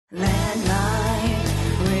Landline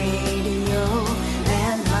radio,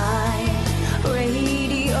 landline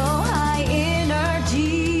radio, high energy,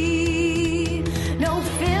 no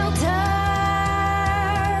filter.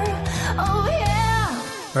 Oh yeah.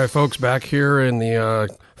 All right, folks, back here in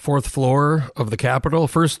the fourth floor of the Capitol.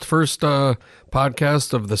 First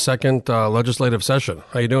podcast of the second legislative session.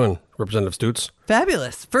 How you doing, Representative Stutes?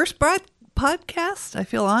 Fabulous. First podcast. I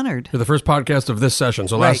feel honored. You're the first podcast of this session.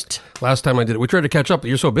 So last time I did it, we tried to catch up, but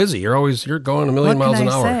you're so busy. You're going a million miles an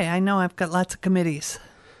hour. What can I say? I know I've got lots of committees.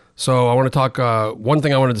 So I want to talk, one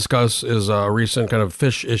thing I want to discuss is a recent kind of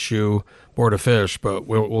fish issue, Board of Fish, but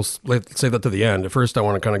we'll save that to the end. At first, I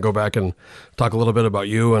want to kind of go back and talk a little bit about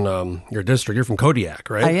you and your district. You're from Kodiak,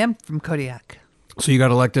 right? I am from Kodiak. So you got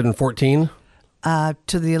elected in 2014?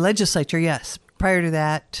 To the legislature, yes. Prior to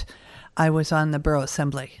that, I was on the Borough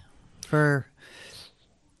Assembly for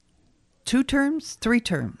 3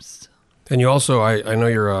 terms. And you also, I know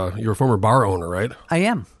you're a former bar owner, right? I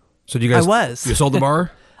am. So do you guys? I was. You sold the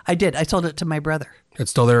bar? I did. I sold it to my brother.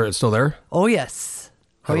 It's still there? It's still there? Oh, yes.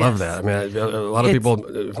 I love that. I mean, a lot of people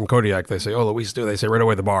from Kodiak, they say, oh, Luis, they say right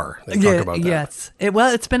away the bar. They talk about that. Yes.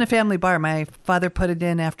 It's been a family bar. My father put it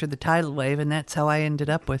in after the tidal wave, and that's how I ended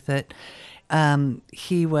up with it.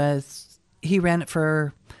 He ran it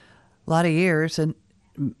for a lot of years, and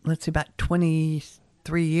let's see, about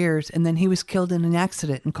 23 years, and then he was killed in an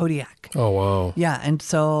accident in Kodiak. Oh, wow. Yeah, and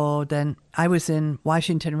so then I was in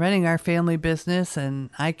Washington running our family business, and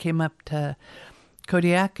I came up to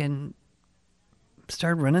Kodiak and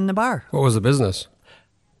started running the bar. What was the business?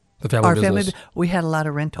 The family business? We had a lot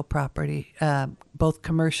of rental property, both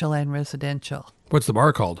commercial and residential. What's the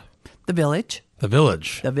bar called? The Village. The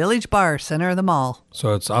Village. The Village Bar, center of the mall.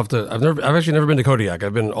 So it's off the. I've actually never been to Kodiak.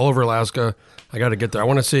 I've been all over Alaska. I got to get there. I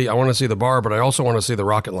want to see the bar, but I also want to see the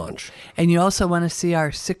rocket launch. And you also want to see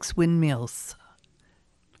our 6 windmills.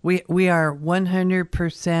 We are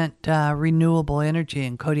 100% renewable energy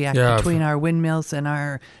in Kodiak between our windmills and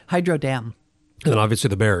our hydro dam. And then obviously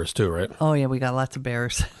the bears too, right? Oh yeah, we got lots of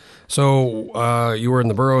bears. So you were in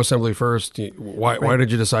the Borough Assembly first. Why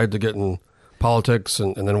did you decide to get in politics,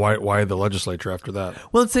 and then why the legislature after that?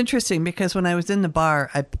 Well, it's interesting because when I was in the bar,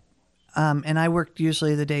 I worked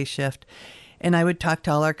usually the day shift, and I would talk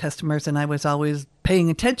to all our customers, and I was always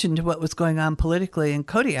paying attention to what was going on politically in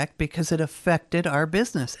Kodiak because it affected our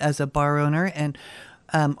business as a bar owner and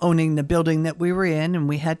owning the building that we were in, and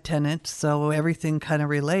we had tenants, so everything kind of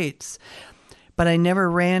relates. But I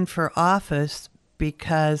never ran for office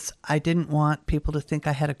because I didn't want people to think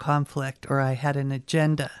I had a conflict or I had an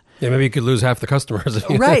agenda. Yeah, maybe you could lose half the customers.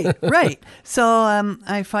 Right. So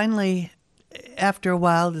I finally, after a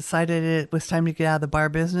while, decided it was time to get out of the bar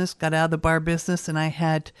business, got out of the bar business, and I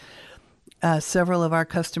had several of our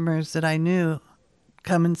customers that I knew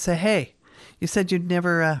come and say, hey, you said you'd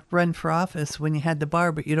never run for office when you had the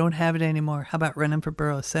bar, but you don't have it anymore. How about running for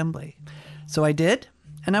Borough Assembly? So I did,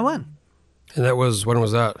 and I won. And when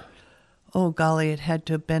was that? Oh, golly, it had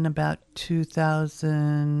to have been about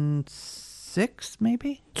 2006,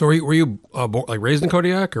 maybe. So were you raised in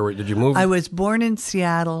Kodiak, or did you move? I was born in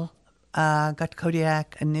Seattle, got to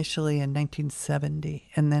Kodiak initially in 1970,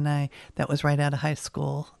 and then that was right out of high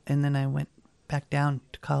school, and then I went back down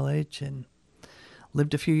to college and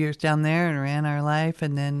lived a few years down there and ran our life,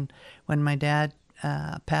 and then when my dad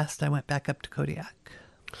passed, I went back up to Kodiak.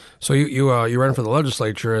 So you ran for the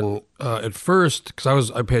legislature, and at first, because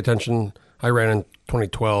I pay attention. I ran in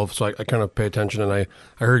 2012, so I kind of pay attention, and I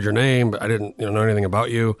heard your name, but I didn't know anything about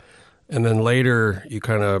you. And then later, you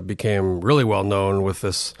kind of became really well known with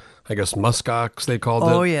this, I guess, muskox they called it.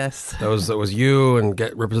 Oh yes, that was you and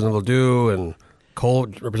Representative Ledoux and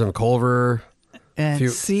Representative Culver and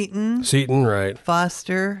Seaton, right?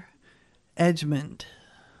 Foster, Edgmond.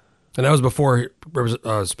 And that was before he was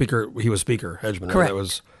Speaker Edgmond. Correct. That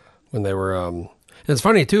was when they were. And it's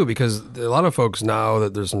funny too because a lot of folks now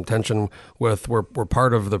that there's some tension with were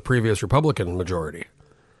part of the previous Republican majority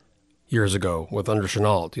years ago with under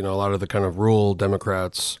Chenault. A lot of the kind of rural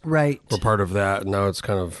Democrats were part of that, and now it's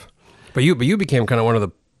kind of. But you became kind of one of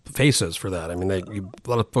the faces for that. I mean, a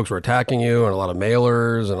lot of folks were attacking you, and a lot of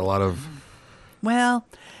mailers, and a lot of. Well,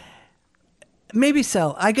 maybe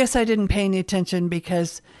so. I guess I didn't pay any attention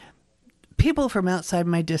because people from outside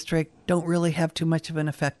my district don't really have too much of an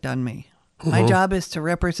effect on me. Mm-hmm. My job is to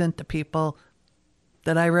represent the people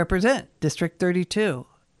that I represent, District 32,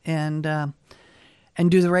 and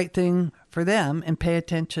do the right thing for them and pay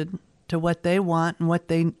attention to what they want and what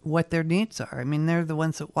their needs are. I mean, they're the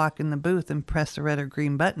ones that walk in the booth and press the red or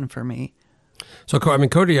green button for me. So, I mean,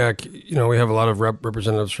 Kodiak, we have a lot of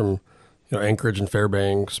representatives from, Anchorage and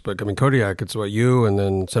Fairbanks, but I mean, Kodiak, it's what you and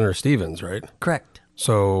then Senator Stevens, right? Correct.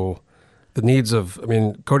 So the needs of, I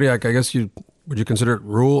mean, Kodiak, I guess would you consider it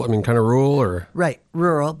rural? I mean, kind of rural or? Right,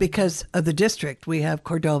 rural, because of the district. We have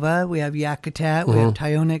Cordova, we have Yakutat, we have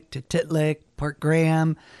Tyonik, Titlik, Port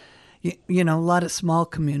Graham, you know, a lot of small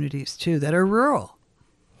communities too that are rural.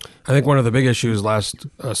 I think one of the big issues last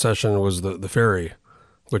session was the ferry,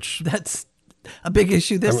 which That's a big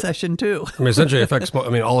issue this session too. I mean, essentially affects, I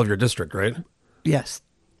mean, all of your district, right? Yes,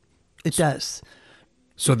 it does.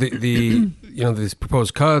 So the you know, these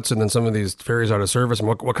proposed cuts and then some of these ferries out of service, and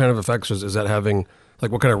what kind of effects is that having?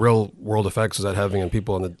 Like, what kind of real world effects is that having on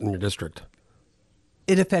people in your district?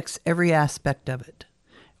 It affects every aspect of it.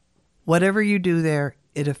 Whatever you do there,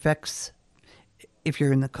 it affects. If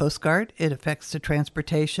you're in the Coast Guard, it affects the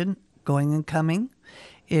transportation going and coming.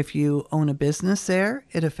 If you own a business there,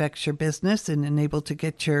 it affects your business and able to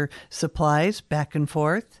get your supplies back and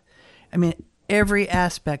forth. I mean, every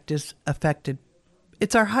aspect is affected.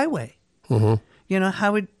 It's our highway. You know,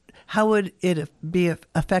 how would it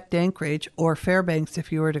affect Anchorage or Fairbanks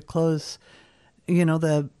if you were to close, you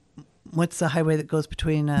know, what's the highway that goes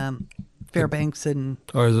between Fairbanks and...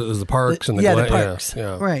 Oh, is the parks and the... Yeah, the parks.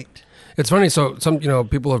 Yeah. Right. It's funny. So some, you know,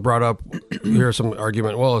 people have brought up, you hear some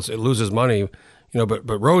argument, well, it loses money, you know, but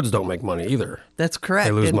roads don't make money either. That's correct.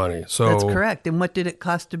 They lose And money. So that's correct. And what did it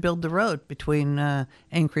cost to build the road between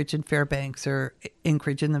Anchorage and Fairbanks or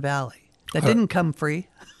Anchorage and the Valley? That didn't come free.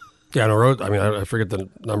 Yeah, no, road. I mean, I forget the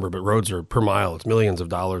number, but roads are per mile. It's millions of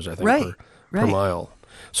dollars, I think, Right, per right. mile.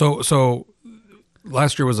 So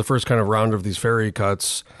last year was the first kind of round of these ferry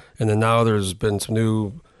cuts, and then now there's been some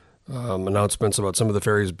new announcements about some of the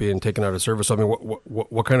ferries being taken out of service. I mean,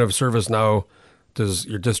 what kind of service now does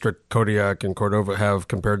your district, Kodiak and Cordova, have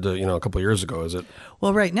compared to, you know, a couple of years ago? Is it?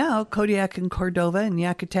 Well, right now, Kodiak and Cordova and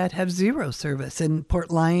Yakutat have zero service, and Port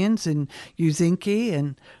Lions and Uzinki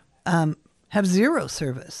and have zero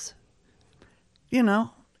service. You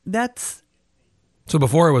know, that's... So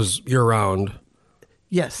before it was year round,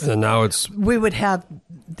 Yes. and then now it's... We would have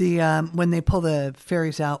the, when they pull the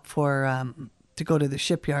ferries out for, to go to the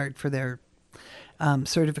shipyard for their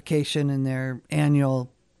certification and their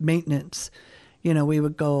annual maintenance, you know, we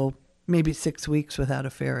would go maybe 6 weeks without a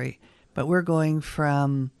ferry. But we're going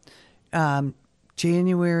from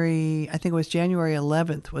January, I think it was January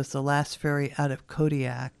 11th was the last ferry out of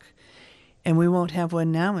Kodiak. And we won't have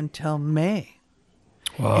one now until May.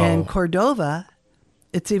 Wow. And Cordova,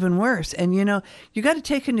 it's even worse. And, you know, you got to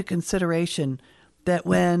take into consideration that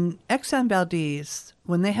when Exxon Valdez,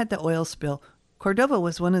 when they had the oil spill, Cordova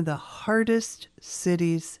was one of the hardest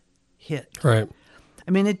cities hit. Right.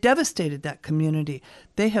 I mean, it devastated that community.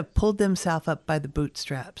 They have pulled themselves up by the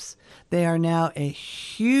bootstraps. They are now a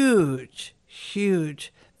huge,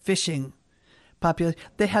 huge fishing population.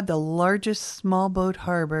 They have the largest small boat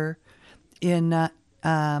harbor in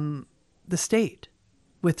the state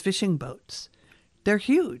with fishing boats. They're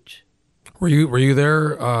huge. Were you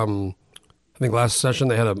there? I think last session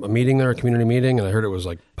they had a meeting there, a community meeting, and I heard it was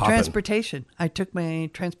like popping. Transportation. I took my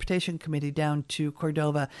transportation committee down to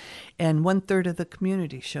Cordova, and 1/3 of the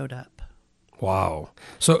community showed up. Wow.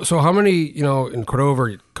 So how many, you know, in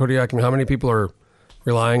Cordova, Kodiak, I mean, how many people are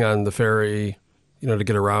relying on the ferry, you know, to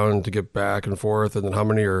get around, to get back and forth, and then how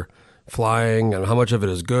many are flying, and how much of it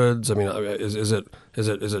is goods? I mean, is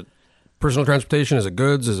it personal transportation? Is it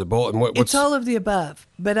goods? Is it both? And It's all of the above.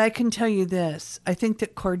 But I can tell you this. I think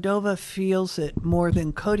that Cordova feels it more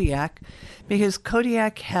than Kodiak because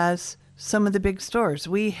Kodiak has some of the big stores.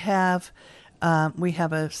 We have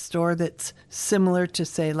a store that's similar to,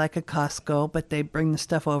 say, like a Costco, but they bring the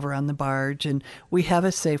stuff over on the barge. And we have a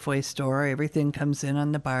Safeway store. Everything comes in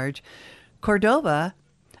on the barge. Cordova,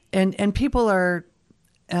 and people are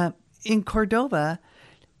in Cordova,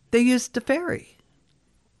 they use the ferry.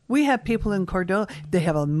 We have people in Cordova, they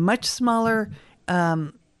have a much smaller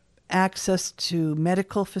access to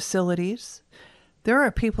medical facilities. There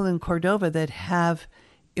are people in Cordova that have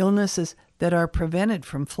illnesses that are prevented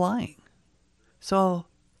from flying. So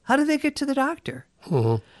how do they get to the doctor?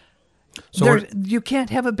 Mm-hmm. So You can't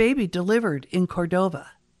have a baby delivered in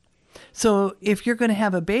Cordova. So if you're going to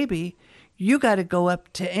have a baby, you got to go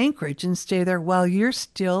up to Anchorage and stay there while you're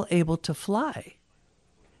still able to fly.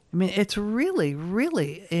 I mean, it's really,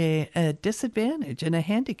 really a disadvantage and a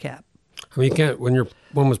handicap. I mean, you can't, when your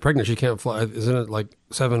woman was pregnant, she can't fly. Isn't it like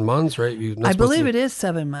 7 months, right? I believe it is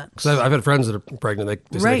 7 months. Because I've had friends that are pregnant.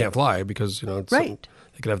 They say Right. they can't fly because, you know, it's Right.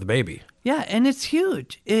 they could have the baby. Yeah, and it's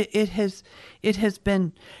huge. It has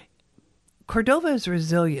been. Cordova is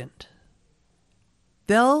resilient.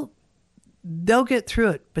 They'll get through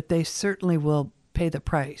it, but they certainly will pay the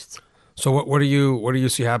price. So what do you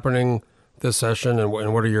see happening this session, and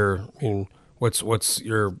what are your, I mean, What's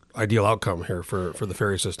your ideal outcome here for the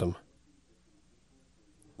ferry system?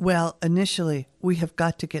 Well, initially, we have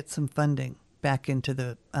got to get some funding back into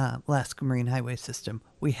the Alaska Marine Highway System.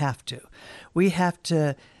 We have to. We have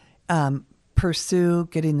to pursue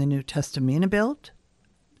getting the new Tustamina built.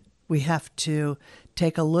 We have to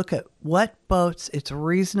take a look at what boats it's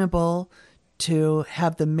reasonable to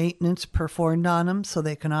have the maintenance performed on them so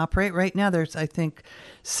they can operate. Right now, there's, I think,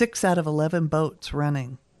 6 out of 11 boats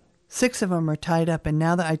running. 6 of them are tied up, and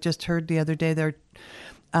now that I just heard the other day, they're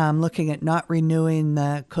looking at not renewing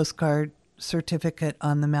the Coast Guard certificate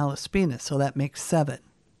on the Malaspina, so that makes 7.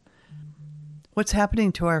 What's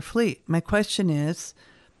happening to our fleet? My question is,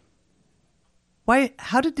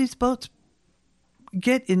 how did these boats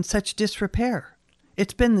get in such disrepair?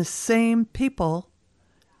 It's been the same people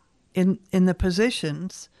in the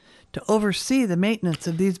positions to oversee the maintenance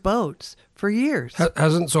of these boats for years.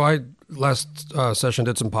 So I last session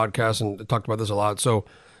did some podcasts and talked about this a lot. So,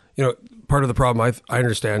 part of the problem I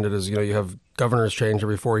understand it is, you have governors change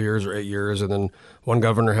every 4 years or 8 years, and then one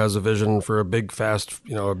governor has a vision for a big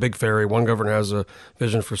a big ferry. One governor has a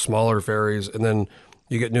vision for smaller ferries, and then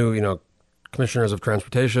you get new, commissioners of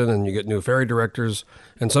transportation, and you get new ferry directors.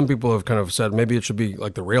 And some people have kind of said maybe it should be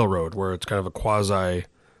like the railroad, where it's kind of a quasi.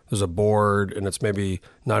 There's a board, and it's maybe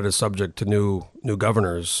not as subject to new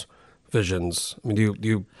governors' visions. I mean, do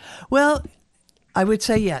you? Well, I would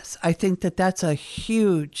say yes. I think that that's a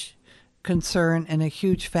huge concern and a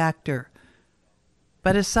huge factor.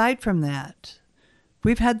 But aside from that,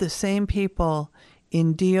 we've had the same people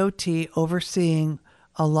in DOT overseeing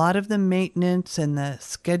a lot of the maintenance and the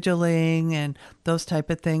scheduling and those type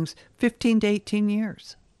of things 15 to 18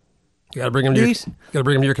 years. You got to bring them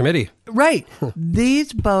to your committee. Right.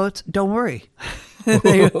 These boats, don't worry.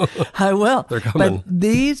 I will. They're coming. But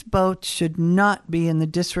these boats should not be in the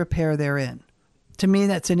disrepair they're in. To me,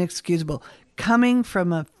 that's inexcusable. Coming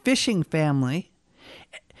from a fishing family,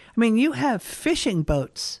 I mean, you have fishing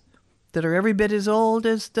boats that are every bit as old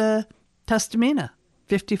as the Tustamina,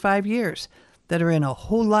 55 years, that are in a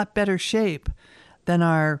whole lot better shape than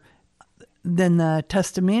the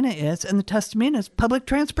Tustamina is, and the Tustamina is public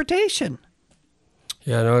transportation.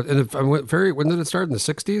 Yeah, no. And if I went ferry, when did it start? In the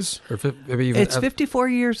 60s, or maybe even? It's 54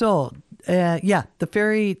 years old.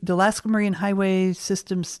 The Alaska Marine Highway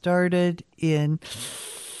System started in.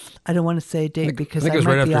 I don't want to say a date because I think it was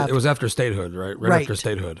might right be after. off. It was after statehood, right? Right after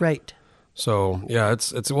statehood. Right. So yeah,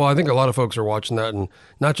 it's. Well, I think a lot of folks are watching that, and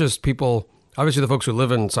not just people. Obviously, the folks who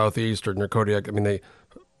live in Southeast or near Kodiak. I mean, they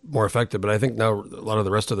more affected, but I think now a lot of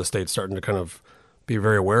the rest of the state's starting to kind of be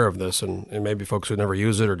very aware of this, and maybe folks who never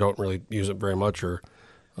use it or don't really use it very much are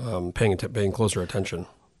paying closer attention.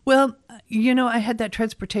 Well, I had that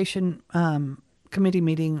transportation committee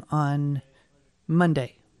meeting on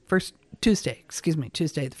Tuesday,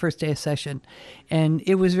 the first day of session. And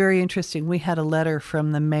it was very interesting. We had a letter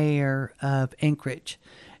from the mayor of Anchorage,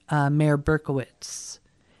 Mayor Berkowitz,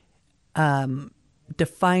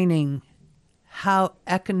 defining how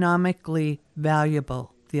economically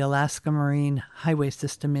valuable the Alaska Marine Highway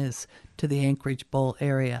System is to the Anchorage Bowl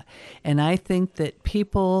area. And I think that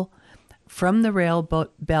people from the rail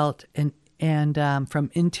belt and from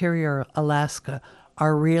interior Alaska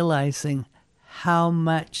are realizing how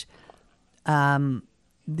much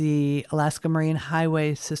the Alaska Marine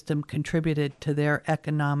Highway System contributed to their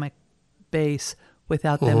economic base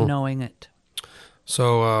without them knowing it.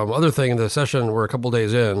 So other thing, the session, we're a couple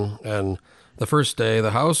days in, and the first day,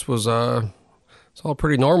 the House was it's all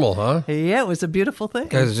pretty normal, huh? Yeah, it was a beautiful thing.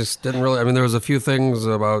 Guys just didn't really, I mean, there was a few things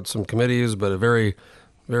about some committees, but a very,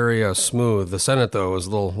 very smooth. The Senate, though, was a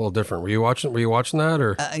little different. Were you watching that?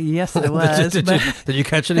 Or yes, I was. Did you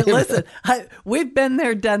catch any? Listen, we've been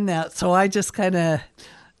there, done that, so I just kind of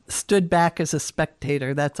stood back as a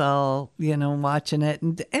spectator. That's all, watching it.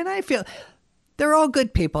 And I feel they're all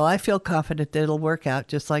good people. I feel confident that it'll work out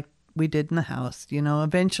just like we did in the House.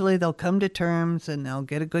 Eventually they'll come to terms and they'll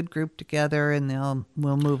get a good group together and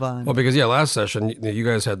we'll move on. Well, because last session you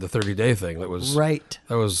guys had the 30-day thing that was right.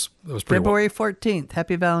 That was pretty February 14th.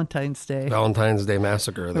 Happy Valentine's Day. Valentine's Day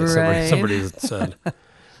massacre. Right. Somebody said.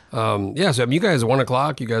 So you guys at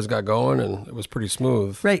 1:00, you guys got going and it was pretty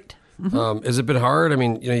smooth. Right. Mm-hmm. Has it been hard? I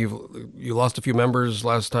mean, you lost a few members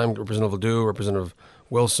last time. Representative Ledoux, Representative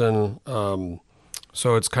Wilson.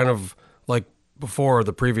 So it's kind of like before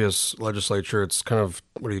the previous legislature, it's kind of,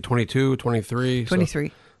 22, 23?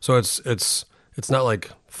 23. So it's not like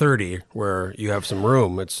 30 where you have some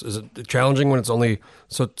room. Is it challenging when it's only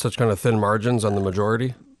such kind of thin margins on the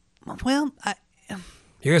majority? Well,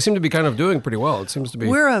 you guys seem to be kind of doing pretty well. It seems to be.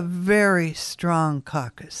 We're a very strong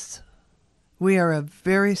caucus. We are a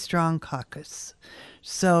very strong caucus.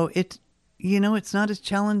 So it's not as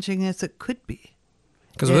challenging as it could be.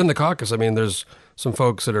 Because within the caucus, I mean, there's some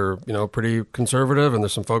folks that are, pretty conservative, and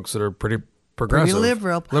there's some folks that are pretty progressive. Pretty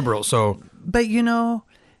liberal. Liberal, so... But,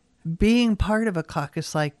 being part of a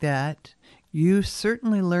caucus like that, you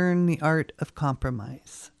certainly learn the art of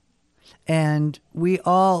compromise. And we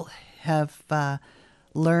all have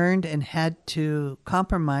learned and had to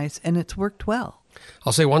compromise, and it's worked well.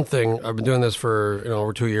 I'll say one thing. I've been doing this for,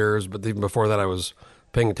 over 2 years, but even before that I was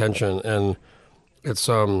paying attention, and it's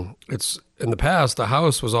in the past, the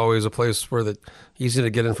House was always a place where easy to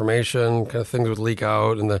get information, kind of things would leak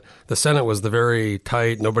out, and the Senate was the very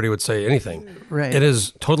tight, nobody would say anything. Right. It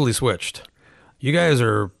is totally switched. You guys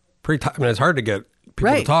are pretty tight. I mean, it's hard to get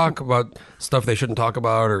people to talk about stuff they shouldn't talk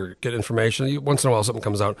about or get information. Once in a while something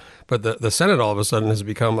comes out, but the Senate all of a sudden has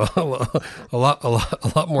become a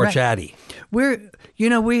lot more chatty.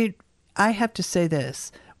 I have to say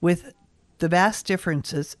this, with the vast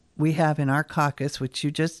differences we have in our caucus, which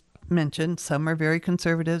you just mentioned, some are very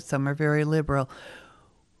conservative, some are very liberal.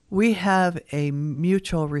 We have a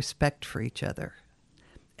mutual respect for each other.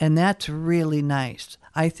 And that's really nice.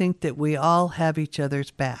 I think that we all have each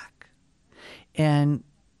other's back. And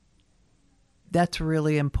that's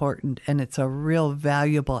really important. And it's a real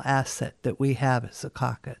valuable asset that we have as a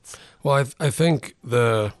caucus. Well, I think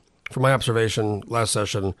from my observation last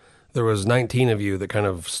session, there was 19 of you that kind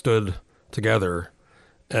of stood together.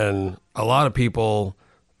 And a lot of people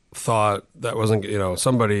thought that wasn't,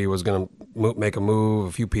 somebody was going to make a move,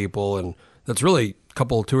 a few people, and that's really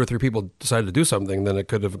two or three people decided to do something, then it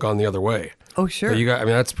could have gone the other way. Oh, sure. But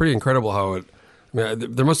that's pretty incredible how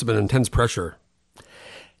there must have been intense pressure.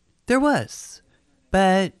 There was.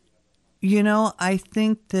 But, I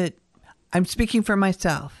think that I'm speaking for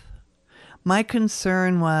myself. My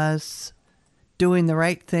concern was doing the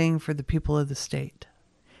right thing for the people of the state.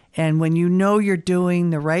 And when you're doing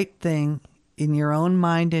the right thing in your own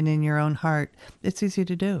mind and in your own heart, it's easy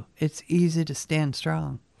to do. It's easy to stand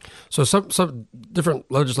strong. So some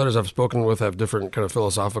different legislators I've spoken with have different kind of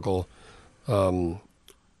philosophical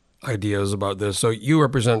ideas about this. So you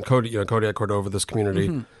represent Kodiak, Cordova, this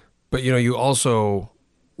community, but you also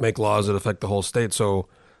make laws that affect the whole state. So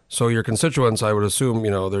your constituents, I would assume,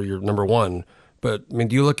 they're your number one. But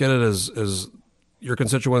do you look at it as your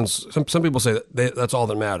constituents? Some people say that's all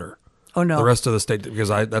that matter. Oh no, the rest of the state, because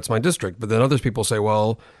that's my district. But then others people say,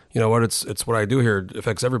 well, you know what? It's what I do here. It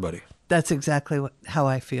affects everybody. That's exactly how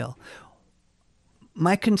I feel.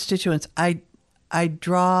 My constituents, I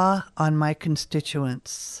draw on my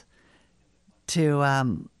constituents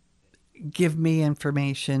to give me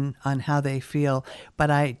information on how they feel,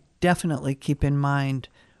 but I definitely keep in mind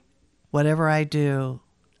whatever I do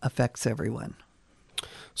affects everyone.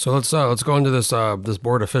 So let's go into this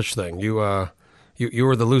Board of Fish thing. You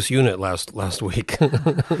were the loose unit last week.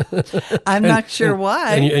 I'm not sure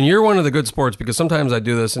why. And you're one of the good sports, because sometimes I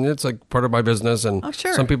do this and it's like part of my business. And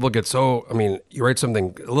sure. Some people get you write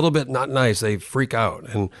something a little bit not nice, they freak out.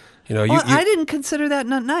 And I didn't consider that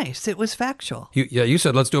not nice. It was factual. You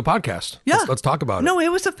said, let's do a podcast. Yeah. Let's talk about it. No,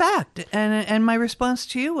 it was a fact. And my response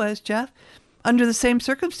to you was, Jeff, under the same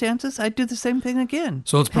circumstances, I'd do the same thing again.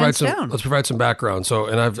 So let's provide some background. So,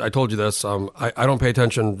 and I told you this. I don't pay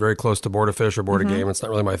attention very close to Board of Fish or Board of Game. It's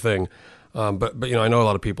not really my thing. But I know a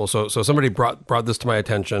lot of people. So somebody brought this to my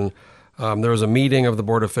attention. There was a meeting of the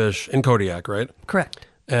Board of Fish in Kodiak, right? Correct.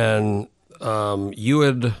 And you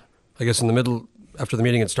had, I guess, in the middle, after the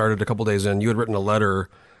meeting had started, a couple days in, you had written a letter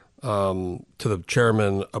to the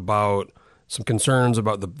chairman about some concerns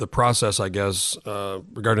about the process, I guess,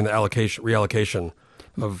 regarding the reallocation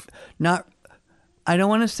of... I don't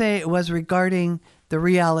want to say it was regarding the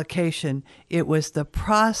reallocation. It was the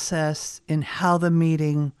process in how the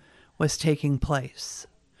meeting was taking place.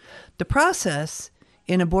 The process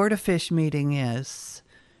in a Board of Fish meeting is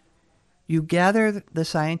you gather the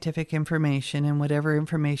scientific information and whatever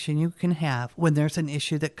information you can have when there's an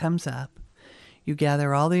issue that comes up. You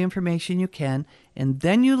gather all the information you can, and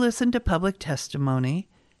then you listen to public testimony,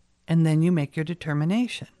 and then you make your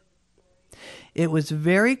determination. It was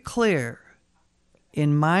very clear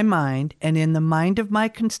in my mind and in the mind of my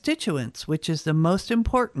constituents, which is the most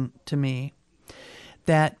important to me,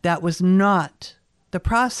 that was not the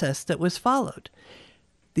process that was followed.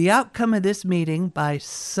 The outcome of this meeting by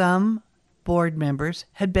some board members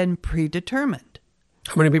had been predetermined.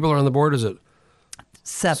 How many people are on the board? Is it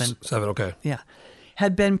 7? 7, okay. Yeah.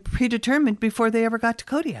 Had been predetermined before they ever got to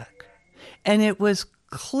Kodiak. And it was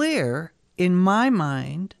clear in my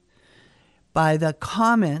mind by the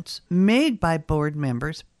comments made by board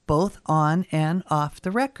members, both on and off the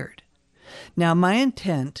record. Now, my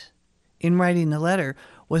intent in writing the letter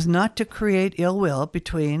was not to create ill will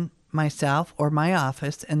between myself or my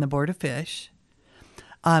office and the Board of Fish.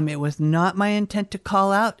 It was not my intent to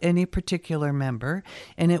call out any particular member,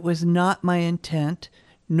 and it was not my intent,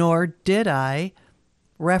 nor did I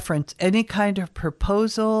reference any kind of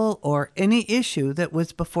proposal or any issue that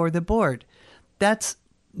was before the board. That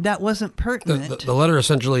wasn't pertinent. The letter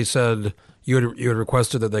essentially said you had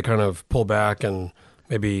requested that they kind of pull back and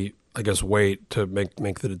maybe, I guess, wait to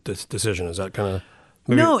make the decision. Is that kind of...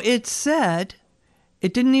 No, it said,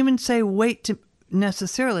 it didn't even say wait to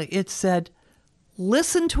necessarily. It said,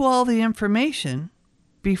 listen to all the information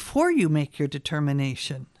before you make your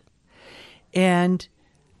determination. And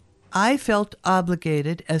I felt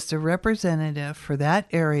obligated as the representative for that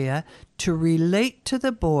area to relate to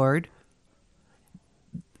the board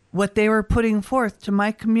what they were putting forth to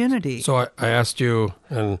my community. So I asked you,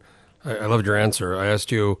 and I loved your answer. I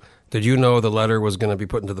asked you, did you know the letter was going to be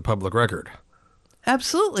put into the public record?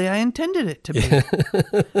 Absolutely. I intended it to be.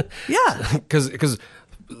 Yeah. Because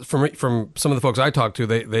from some of the folks I talked to,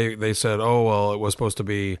 they said, oh, well, it was supposed to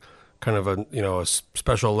be kind of a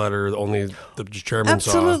special letter only the chairman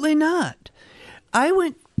saw. Absolutely not. I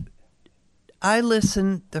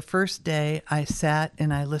listened the first day. I sat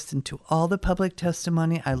and I listened to all the public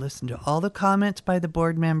testimony. I listened to all the comments by the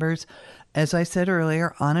board members, as I said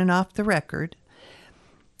earlier, on and off the record.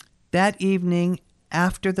 That evening,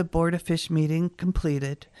 after the Board of Fish meeting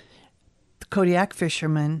completed, the Kodiak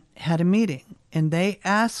fishermen had a meeting, and they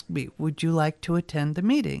asked me, would you like to attend the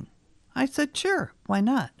meeting? I said, sure, why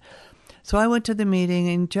not? So I went to the meeting,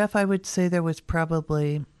 and Jeff, I would say there was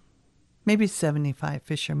probably maybe 75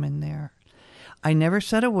 fishermen there. I never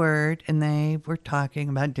said a word, and they were talking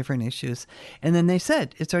about different issues. And then they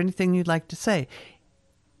said, is there anything you'd like to say?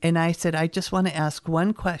 And I said, I just want to ask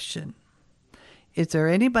one question. Is there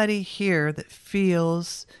anybody here that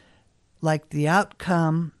feels like the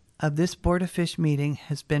outcome of this Board of Fish meeting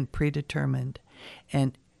has been predetermined?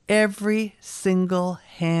 And every single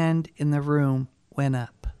hand in the room went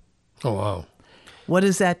up. Oh, wow. What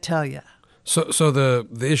does that tell you? So the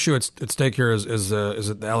issue at stake here is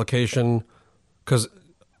it the allocation? Because,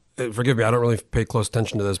 forgive me, I don't really pay close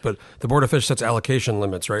attention to this, but the Board of Fish sets allocation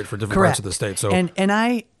limits, right, for different Correct. parts of the state. So and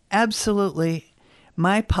I absolutely,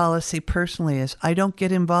 my policy personally is I don't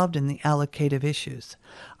get involved in the allocative issues.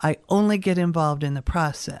 I only get involved in the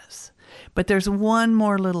process. But there's one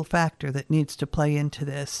more little factor that needs to play into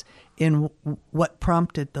this in what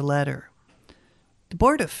prompted the letter. The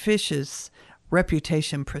Board of Fish's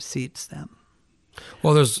reputation precedes them.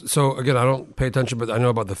 Well, so again, I don't pay attention, but I know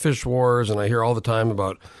about the fish wars, and I hear all the time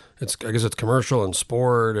about I guess it's commercial and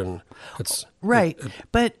sport, and it's right.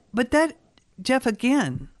 But that, Jeff,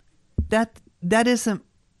 again, that isn't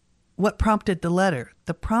what prompted the letter.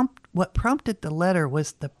 What prompted the letter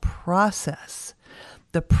was the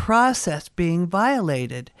process being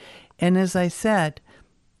violated, and as I said,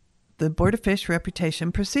 the Board of Fish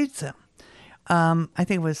reputation precedes them. I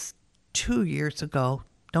think it was 2 years ago.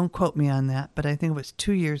 Don't quote me on that, but I think it was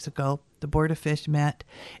 2 years ago. The Board of Fish met,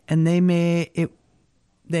 and they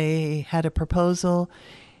had a proposal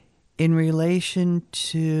in relation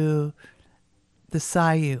to the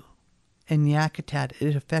Sayou and Yakutat.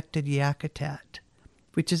 It affected Yakutat,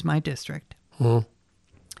 which is my district. Mm-hmm.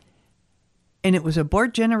 And it was a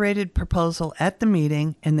board-generated proposal at the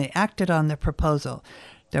meeting, and they acted on the proposal.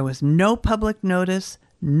 There was no public notice,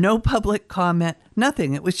 no public comment,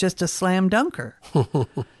 nothing. It was just a slam dunker.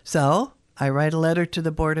 So I write a letter to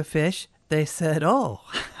the Board of Fish. They said, oh,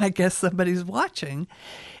 I guess somebody's watching.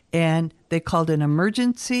 And they called an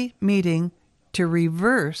emergency meeting to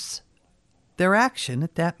reverse their action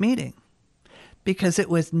at that meeting because it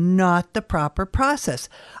was not the proper process.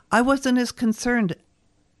 I wasn't as concerned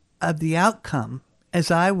of the outcome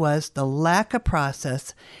as I was the lack of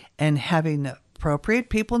process and having the appropriate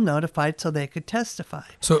people notified so they could testify.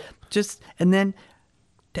 And then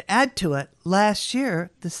to add to it, last year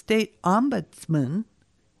the state ombudsman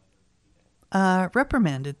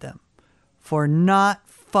reprimanded them for not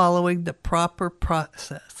following the proper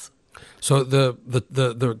process. So the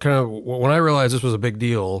kind of when I realized this was a big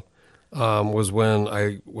deal was when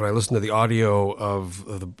I listened to the audio of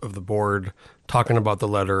the board talking about the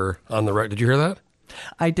letter on the record. Did you hear that?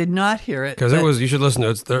 I did not hear it because it was. You should listen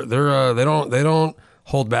to it. They don't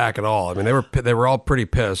hold back at all. I mean, they were all pretty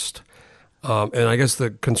pissed, and I guess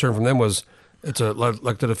the concern from them was it's a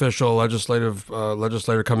elected official,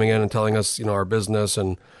 legislator coming in and telling us our business,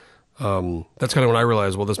 and that's kind of when I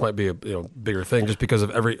realized, well, this might be a bigger thing just because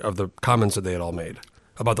of of the comments that they had all made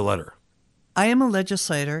about the letter. I am a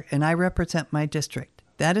legislator and I represent my district.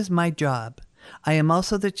 That is my job. I am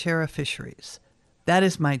also the chair of fisheries. That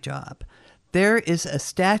is my job. there is a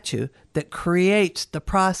statute that creates the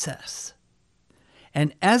process.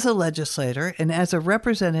 And as a legislator and as a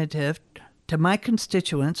representative to my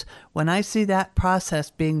constituents, when I see that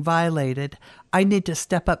process being violated, I need to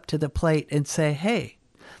step up to the plate and say, hey,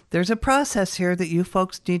 there's a process here that you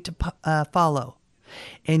folks need to follow.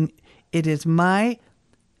 And it is my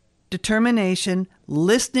determination,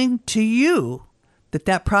 listening to you,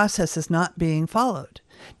 that process is not being followed.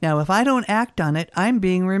 Now, if I don't act on it, I'm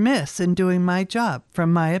being remiss in doing my job,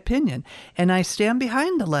 from my opinion. And I stand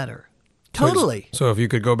behind the letter. Totally. So if you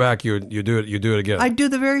could go back, you do it again. I'd do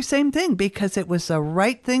the very same thing because it was the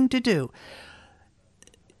right thing to do.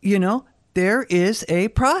 You know, there is a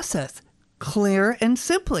process, clear and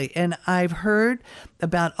simply. And I've heard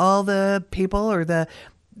about all the people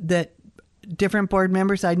that different board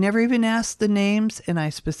members. I never even asked the names, and I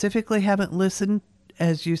specifically haven't listened,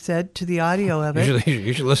 as you said, to the audio of it.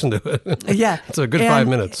 You should listen to it. Yeah. It's a good 5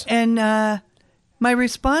 minutes. And my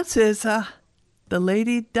response is, the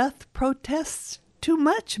lady doth protest too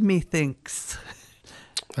much, methinks,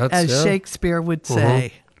 as Shakespeare would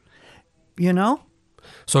say. You know?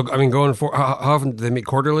 So, I mean, going for, how often do they meet,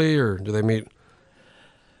 quarterly, or do they meet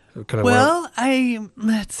kind of? Well,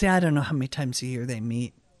 let's see, I don't know how many times a year they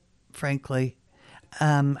meet, frankly.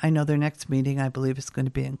 I know their next meeting, I believe, is going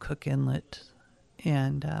to be in Cook Inlet.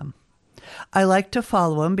 And I like to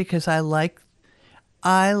follow them because I like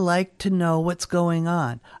to know what's going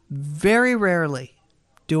on. Very rarely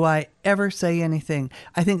do I ever say anything.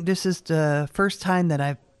 I think this is the first time that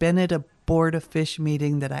I've been at a Board of Fish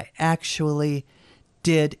meeting that I actually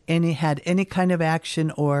had any kind of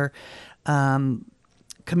action or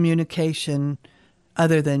communication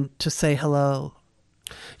other than to say hello.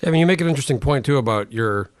 Yeah, I mean, you make an interesting point too about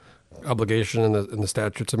your obligation in the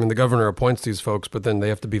statutes. I mean, the governor appoints these folks, but then they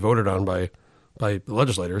have to be voted on by the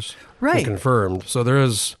legislators, right? And confirmed. So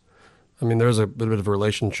there's a bit of a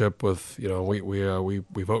relationship with, you know,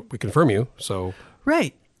 we vote, we confirm you. So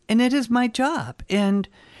right, and it is my job, and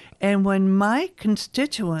when my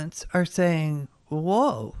constituents are saying,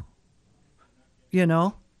 "Whoa," you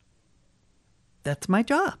know, that's my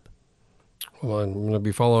job. Well, I'm going to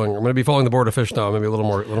be following the Board of Fish now, maybe a little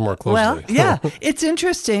more closely. Well, yeah, it's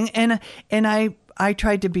interesting, and I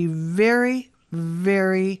tried to be very,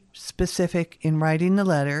 very specific in writing the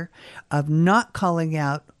letter of not calling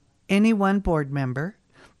out any one board member,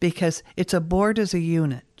 because it's a board as a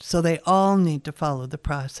unit, so they all need to follow the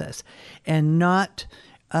process, and not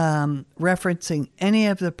referencing any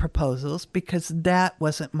of the proposals, because that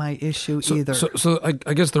wasn't my issue either. So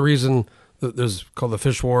I guess the reason that there's called the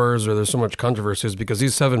fish wars, or there's so much controversy, is because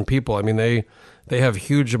these 7 people, I mean, they have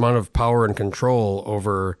huge amount of power and control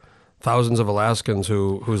over thousands of Alaskans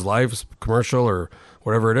whose lives, commercial or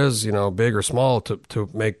whatever it is, you know, big or small, to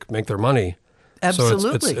make their money.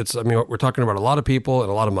 Absolutely. So it's I mean, we're talking about a lot of people and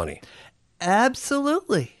a lot of money.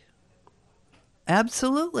 Absolutely.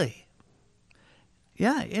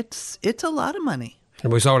 Yeah, it's a lot of money.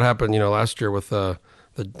 And we saw what happened, you know, last year with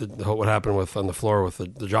what happened with on the floor with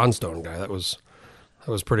the Johnstone guy. That was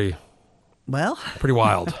pretty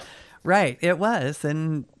wild. Right, it was.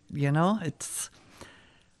 And you know, it's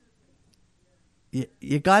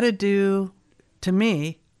you got to do, to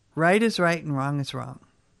me, right is right and wrong is wrong.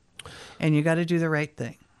 And you got to do the right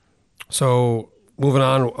thing. So moving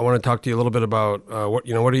on, I want to talk to you a little bit about what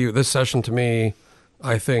are you, this session to me,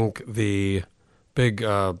 I think the big,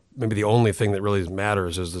 maybe the only thing that really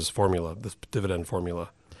matters is this formula, this dividend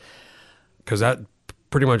formula. Because that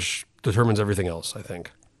pretty much determines everything else, I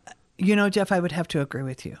think. You know, Jeff, I would have to agree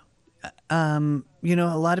with you. You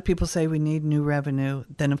know, a lot of people say we need new revenue.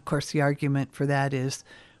 Then, of course, the argument for that is,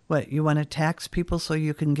 what, you want to tax people so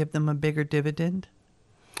you can give them a bigger dividend?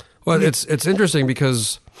 Well, it's interesting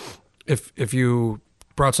because if you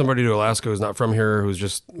brought somebody to Alaska who's not from here, who's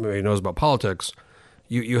just maybe knows about politics,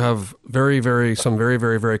 you have some very,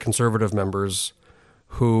 very, very conservative members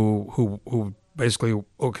who basically,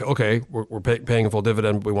 okay, we're paying a full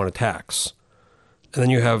dividend, but we want to tax. And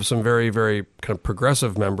then you have some very, very kind of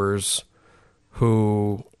progressive members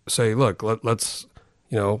who say, look, let's,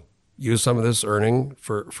 you know, use some of this earning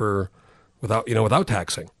for without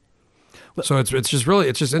taxing. So it's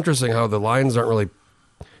just interesting how the lines aren't really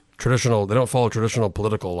traditional. They don't follow traditional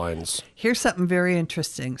political lines. Here's something very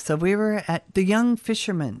interesting. So we were at the Young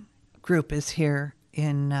Fisherman group is here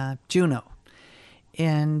in Juneau,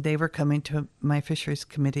 and they were coming to my fisheries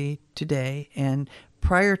committee today. And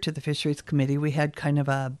prior to the fisheries committee, we had kind of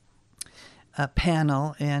a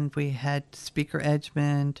panel, and we had Speaker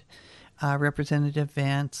Edgmond, Representative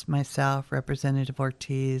Vance, myself, Representative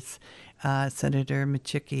Ortiz, Senator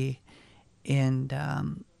Michicki, and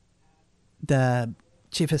the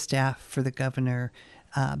chief of staff for the governor,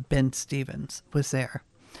 Ben Stevens, was there.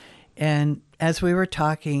 And as we were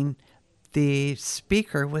talking, the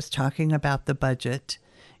speaker was talking about the budget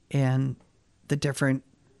and the different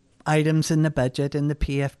items in the budget and the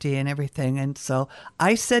PFD and everything. And so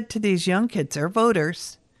I said to these young kids, they're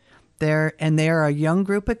voters, they're a young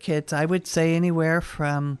group of kids. I would say anywhere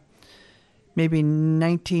from maybe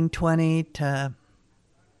 19, 20 to,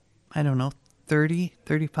 I don't know, 30,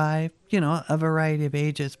 35, a variety of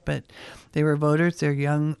ages. But they were voters. They're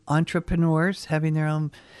young entrepreneurs having their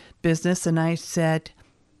own business. And I said,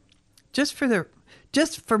 just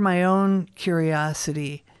for my own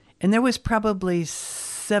curiosity, and there was probably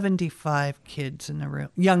 75 kids in the room,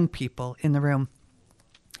 young people in the room.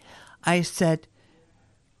 I said,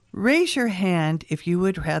 raise your hand if you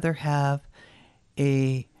would rather have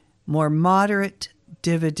a more moderate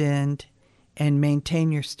dividend and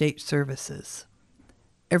maintain your state services.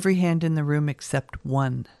 Every hand in the room except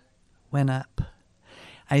one went up.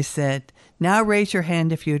 I said, now raise your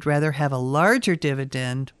hand if you'd rather have a larger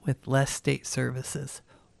dividend with less state services.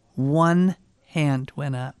 One hand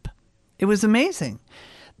went up. It was amazing.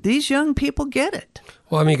 These young people get it.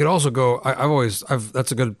 Well, I mean, you could also go,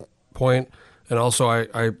 that's a good point. And also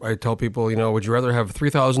I tell people, would you rather have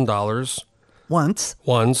 $3,000 once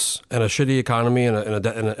and a shitty economy and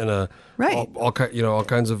a right. all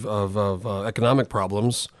kinds of economic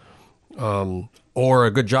problems, or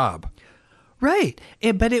a good job? Right.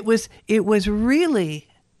 But it was really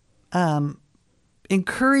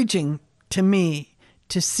encouraging to me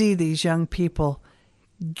to see these young people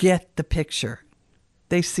get the picture.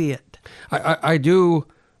 They see it. I do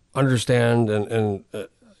understand, and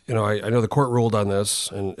I know the court ruled on this,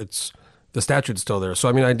 and the statute's still there. So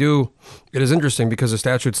I mean, it is interesting because the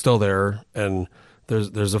statute's still there, and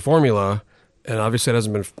there's a formula, and obviously it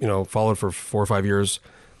hasn't been followed for 4 or 5 years,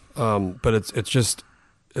 but it's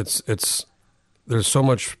there's so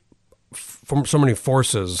many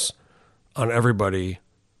forces on everybody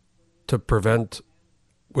to prevent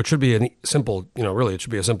what should be a simple, really it should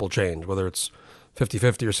be a simple change, whether it's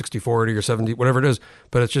 50-50 or 60-40 or 70, whatever it is.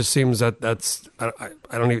 But it just seems that's, I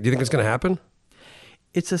don't even, do you think it's going to happen?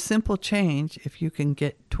 It's a simple change if you can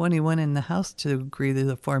get 21 in the House to agree to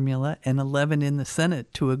the formula and 11 in the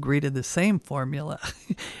Senate to agree to the same formula.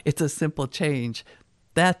 It's a simple change.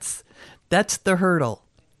 That's the hurdle.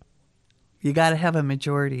 You got to have a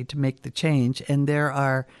majority to make the change. And there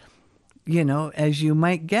are, as you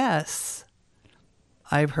might guess,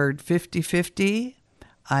 I've heard 50-50.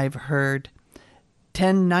 I've heard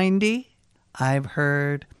 10-90. I've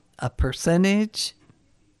heard a percentage.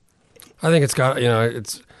 I think it's got,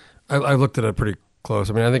 I looked at it pretty close.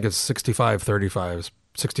 I mean, I think it's 65-35,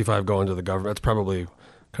 65 going to the government. That's probably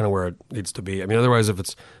kind of where it needs to be. I mean, otherwise, if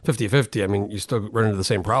it's 50-50, I mean, you still run into the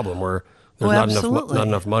same problem where there's not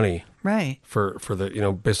enough money, right? For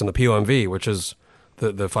the, based on the POMV, which is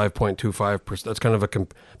the 5.25%. That's kind of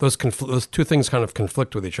those two things kind of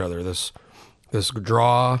conflict with each other. This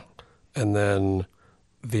draw and then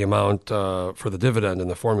the amount for the dividend in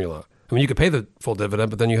the formula. I mean, you could pay the full dividend,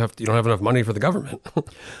 but then you don't have enough money for the government.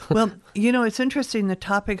 Well, it's interesting. The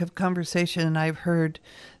topic of conversation, and I've heard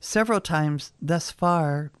several times thus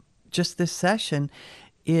far, just this session,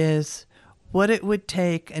 is what it would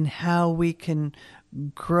take and how we can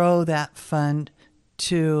grow that fund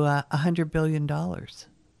to $100 billion.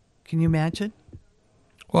 Can you imagine?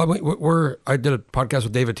 Well, I did a podcast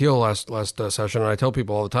with David Thiel last session, and I tell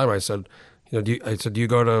people all the time. I said, do you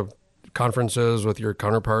go to conferences with your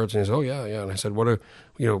counterparts? And he said, oh yeah. And I said, what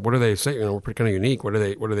do they say? We're pretty kind of unique. What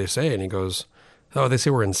do they say? And he goes, oh, they say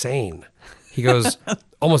we're insane. He goes,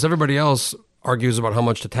 almost everybody else argues about how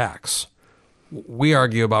much to tax. We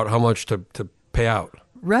argue about how much to pay out.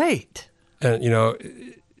 Right. And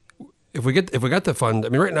if we got the fund, I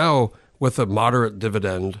mean, right now with a moderate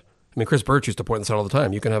dividend, I mean, Chris Birch used to point this out all the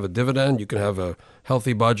time. You can have a dividend, you can have a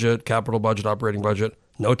healthy budget, capital budget, operating budget,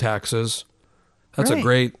 no taxes. That's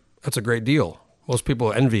right. That's a great deal. Most people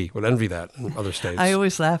would envy that in other states. I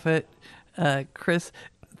always laugh at Chris,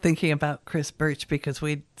 thinking about Chris Birch, because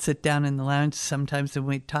we'd sit down in the lounge sometimes and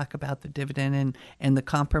we'd talk about the dividend and the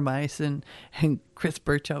compromise. And Chris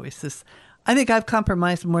Birch always says, I think I've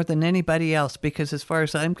compromised more than anybody else, because as far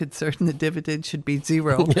as I'm concerned, the dividend should be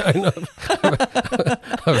zero. Yeah, I know.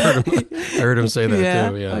 I heard him say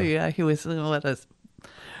that too. Yeah. Oh, yeah. He was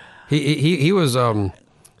He was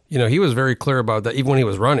he was very clear about that, even when he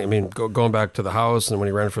was running. I mean, going back to the House and when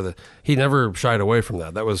he ran he never shied away from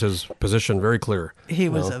that. That was his position, very clear. He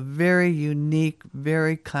was a very unique,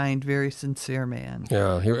 very kind, very sincere man.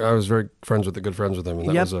 Yeah, I was very good friends with him, and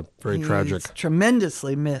that was a very tragic.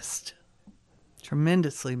 Tremendously missed.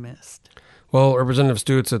 Tremendously missed. Well, Representative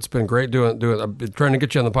Stutz, it's been great doing. I've been trying to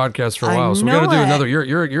get you on the podcast for a I while, so we got to know do it. another.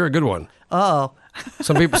 You're a good one. Oh,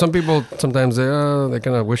 Some people sometimes they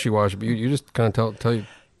kind of wishy washy, but you just kind of tell it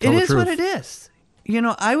the is truth. what it is. You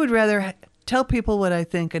know, I would rather tell people what I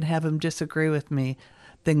think and have them disagree with me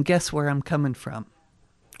than guess where I'm coming from.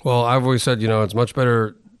 Well, I've always said, it's much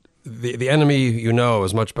better. The enemy you know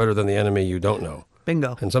is much better than the enemy you don't know.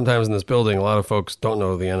 Bingo. And sometimes in this building, a lot of folks don't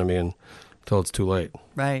know the enemy until it's too late.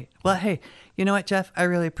 Right. Well, hey, you know what, Jeff? I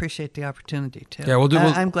really appreciate the opportunity too. Yeah,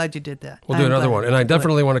 I'm glad you did that. We'll do I'm another glad. one. And I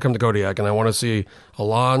definitely want to come to Kodiak, and I want to see a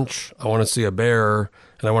launch, I want to see a bear,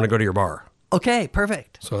 and I want to go to your bar. Okay,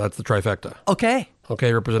 perfect. So that's the trifecta. Okay.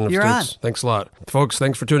 Okay, Representative You're Stutz. Thanks a lot. Folks,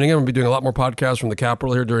 thanks for tuning in. We'll be doing a lot more podcasts from the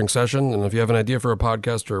Capitol here during session. And if you have an idea for a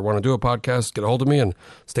podcast or want to do a podcast, get a hold of me and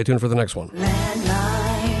stay tuned for the next one. Landline.